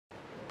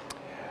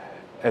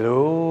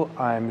Hello,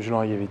 I'm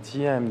Jean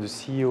Lievetti. I'm the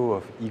CEO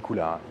of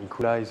iKoula.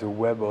 iKoula is a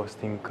web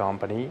hosting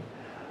company.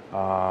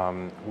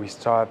 We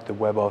started the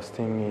web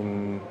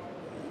hosting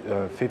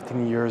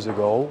 15 years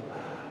ago,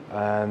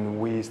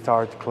 and we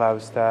started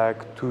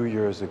CloudStack 2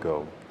 years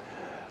ago.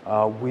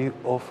 We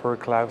offer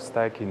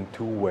CloudStack in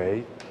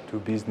two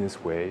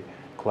business ways.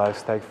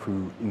 CloudStack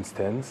through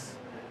instance,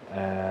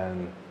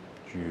 and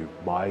you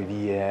buy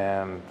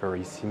VM,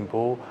 very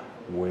simple,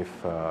 with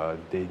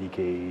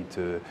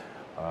dedicated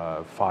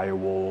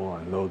firewall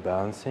and load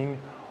balancing,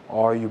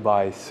 or you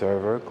buy a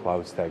server,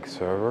 CloudStack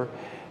server,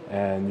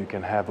 and you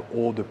can have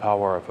all the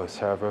power of a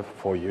server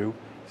for you.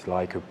 It's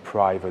like a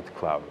private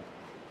cloud.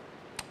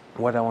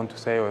 What I want to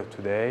say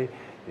today,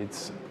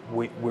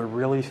 we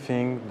really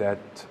think that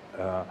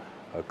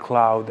a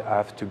cloud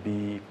has to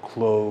be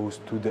close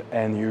to the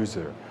end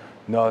user,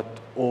 not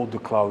all the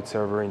cloud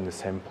server in the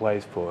same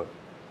place for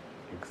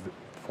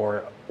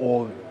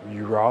all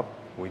Europe.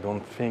 We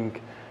don't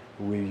think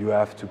you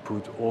have to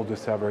put all the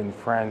server in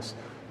France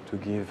to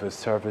give a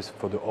service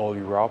for the whole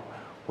Europe.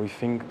 We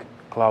think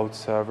cloud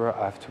server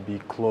have to be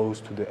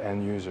close to the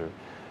end user.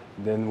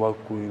 Then what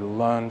we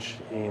launch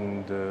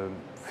in the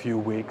few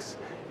weeks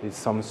is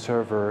some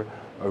server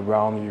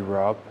around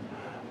Europe,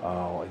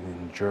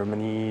 in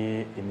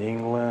Germany, in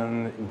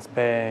England, in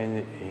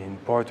Spain, in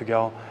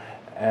Portugal,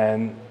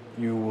 and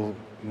you will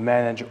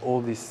manage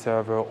all this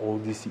server, all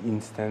this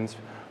instance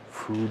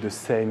through the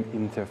same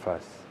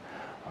interface.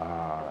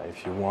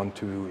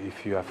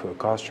 If you have a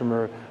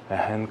customer, a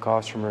end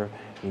customer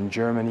in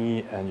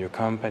Germany, and your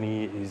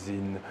company is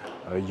in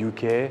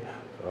UK,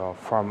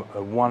 from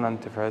one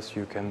interface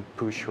you can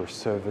push your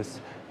service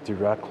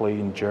directly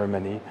in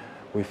Germany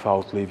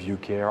without leave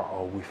UK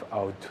or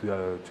without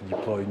to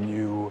deploy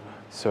new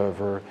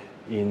server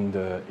in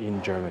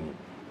Germany.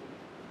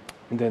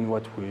 And then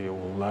what we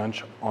will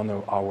launch on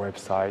our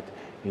website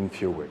in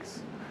few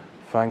weeks.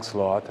 Thanks a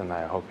lot, and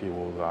I hope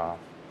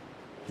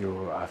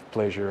you have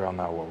pleasure on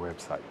our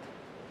website.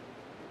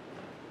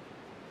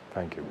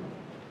 Thank you.